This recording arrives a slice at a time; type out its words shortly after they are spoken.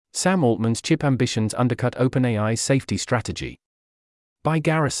Sam Altman's chip ambitions undercut OpenAI's safety strategy. By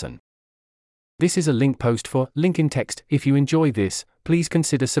Garrison. This is a link post for link in text. If you enjoy this, please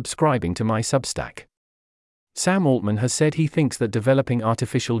consider subscribing to my Substack. Sam Altman has said he thinks that developing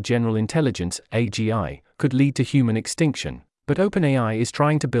artificial general intelligence, AGI, could lead to human extinction, but OpenAI is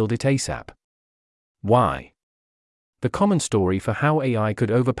trying to build it ASAP. Why? The common story for how AI could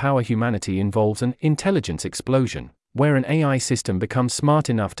overpower humanity involves an intelligence explosion, where an AI system becomes smart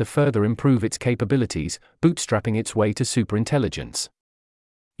enough to further improve its capabilities, bootstrapping its way to superintelligence.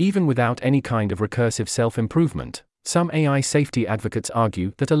 Even without any kind of recursive self-improvement, some AI safety advocates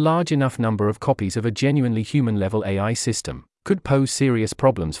argue that a large enough number of copies of a genuinely human-level AI system could pose serious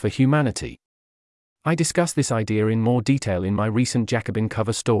problems for humanity. I discuss this idea in more detail in my recent Jacobin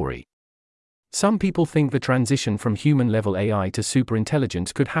cover story. Some people think the transition from human-level AI to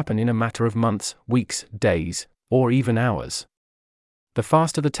superintelligence could happen in a matter of months, weeks, days, or even hours. The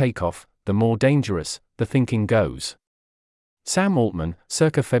faster the takeoff, the more dangerous, the thinking goes. Sam Altman,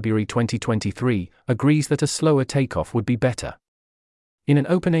 circa February 2023, agrees that a slower takeoff would be better. In an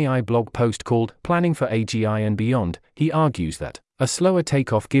OpenAI blog post called Planning for AGI and Beyond, he argues that a slower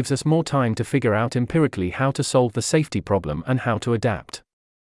takeoff gives us more time to figure out empirically how to solve the safety problem and how to adapt.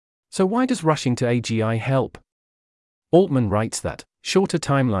 So why does rushing to AGI help? Altman writes that shorter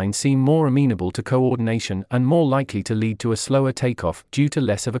timelines seem more amenable to coordination and more likely to lead to a slower takeoff due to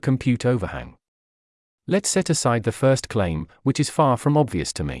less of a compute overhang. Let's set aside the first claim, which is far from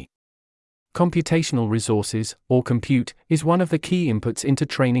obvious to me. Computational resources, or compute, is one of the key inputs into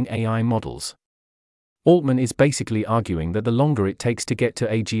training AI models. Altman is basically arguing that the longer it takes to get to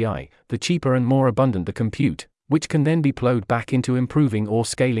AGI, the cheaper and more abundant the compute, which can then be plowed back into improving or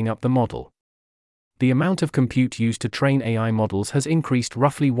scaling up the model. The amount of compute used to train AI models has increased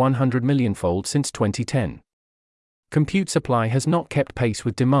roughly 100 millionfold since 2010. Compute supply has not kept pace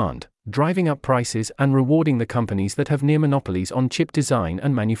with demand, driving up prices and rewarding the companies that have near monopolies on chip design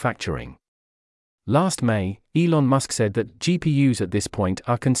and manufacturing. Last May, Elon Musk said that GPUs at this point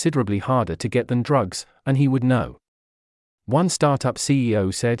are considerably harder to get than drugs, and he would know. One startup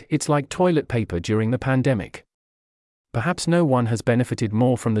CEO said it's like toilet paper during the pandemic. Perhaps no one has benefited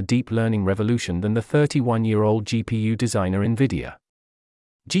more from the deep learning revolution than the 31-year-old GPU designer NVIDIA.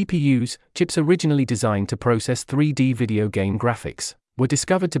 GPUs, chips originally designed to process 3D video game graphics, were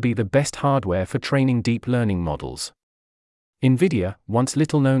discovered to be the best hardware for training deep learning models. NVIDIA, once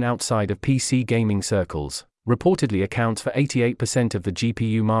little known outside of PC gaming circles, reportedly accounts for 88% of the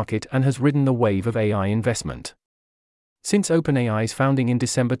GPU market and has ridden the wave of AI investment. Since OpenAI's founding in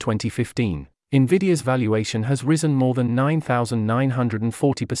December 2015, NVIDIA's valuation has risen more than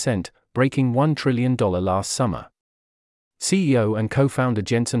 9,940%, breaking $1 trillion last summer. CEO and co-founder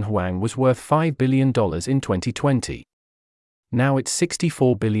Jensen Huang was worth $5 billion in 2020. Now it's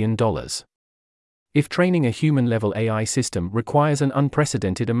 $64 billion. If training a human-level AI system requires an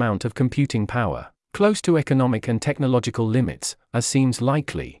unprecedented amount of computing power, close to economic and technological limits, as seems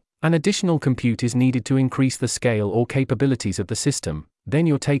likely, an additional compute is needed to increase the scale or capabilities of the system, then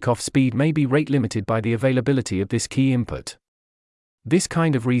your takeoff speed may be rate limited by the availability of this key input. This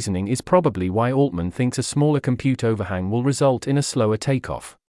kind of reasoning is probably why Altman thinks a smaller compute overhang will result in a slower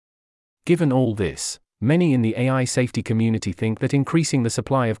takeoff. Given all this, many in the AI safety community think that increasing the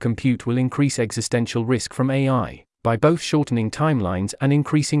supply of compute will increase existential risk from AI, by both shortening timelines and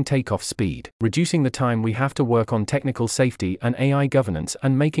increasing takeoff speed, reducing the time we have to work on technical safety and AI governance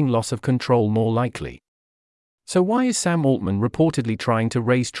and making loss of control more likely. So why is Sam Altman reportedly trying to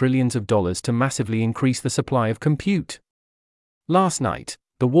raise trillions of dollars to massively increase the supply of compute? Last night,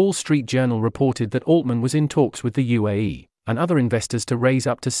 the Wall Street Journal reported that Altman was in talks with the UAE and other investors to raise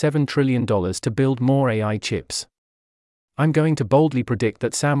up to $7 trillion to build more AI chips. I'm going to boldly predict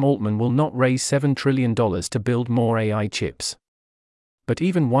that Sam Altman will not raise $7 trillion to build more AI chips. But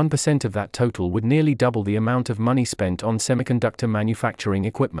even 1% of that total would nearly double the amount of money spent on semiconductor manufacturing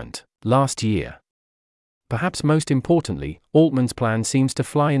equipment last year. Perhaps most importantly, Altman's plan seems to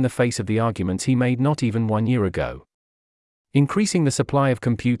fly in the face of the arguments he made not even 1 year ago. Increasing the supply of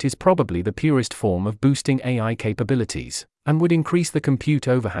compute is probably the purest form of boosting AI capabilities, and would increase the compute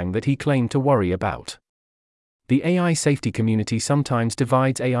overhang that he claimed to worry about. The AI safety community sometimes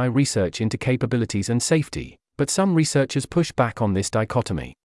divides AI research into capabilities and safety, but some researchers push back on this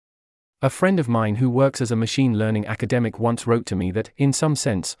dichotomy. A friend of mine who works as a machine learning academic once wrote to me that, in some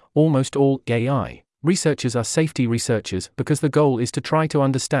sense, almost all AI researchers are safety researchers because the goal is to try to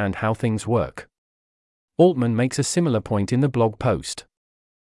understand how things work. Altman makes a similar point in the blog post.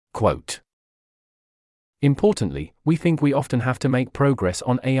 Quote, "Importantly, we think we often have to make progress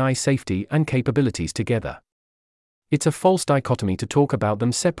on AI safety and capabilities together. It's a false dichotomy to talk about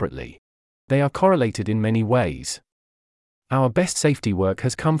them separately. They are correlated in many ways. Our best safety work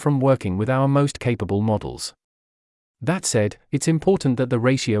has come from working with our most capable models. That said, it's important that the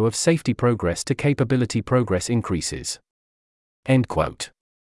ratio of safety progress to capability progress increases. End quote.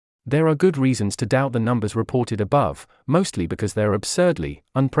 There are good reasons to doubt the numbers reported above, mostly because they're absurdly,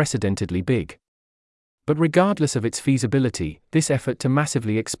 unprecedentedly big. But regardless of its feasibility, this effort to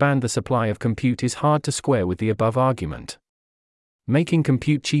massively expand the supply of compute is hard to square with the above argument. Making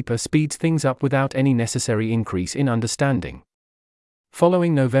compute cheaper speeds things up without any necessary increase in understanding.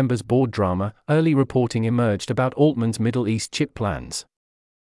 Following November's board drama, early reporting emerged about Altman's Middle East chip plans.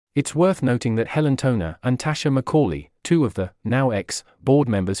 It's worth noting that Helen Toner and Tasha McCauley, two of the, now board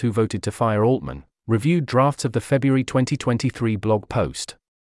members who voted to fire Altman, reviewed drafts of the February 2023 blog post.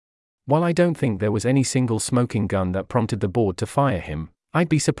 While I don't think there was any single smoking gun that prompted the board to fire him, I'd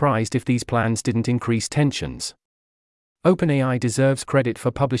be surprised if these plans didn't increase tensions. OpenAI deserves credit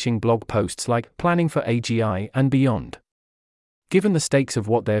for publishing blog posts like Planning for AGI and beyond. Given the stakes of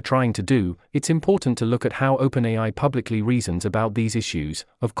what they're trying to do, it's important to look at how OpenAI publicly reasons about these issues.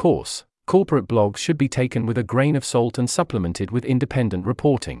 Of course, corporate blogs should be taken with a grain of salt and supplemented with independent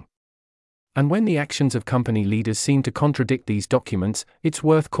reporting. And when the actions of company leaders seem to contradict these documents, it's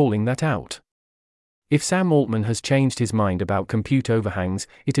worth calling that out. If Sam Altman has changed his mind about compute overhangs,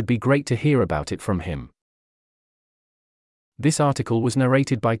 it'd be great to hear about it from him. This article was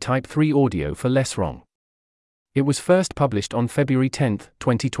narrated by Type 3 Audio for Less Wrong. It was first published on February 10,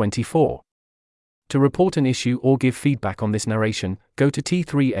 2024. To report an issue or give feedback on this narration, go to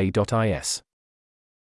t3a.is.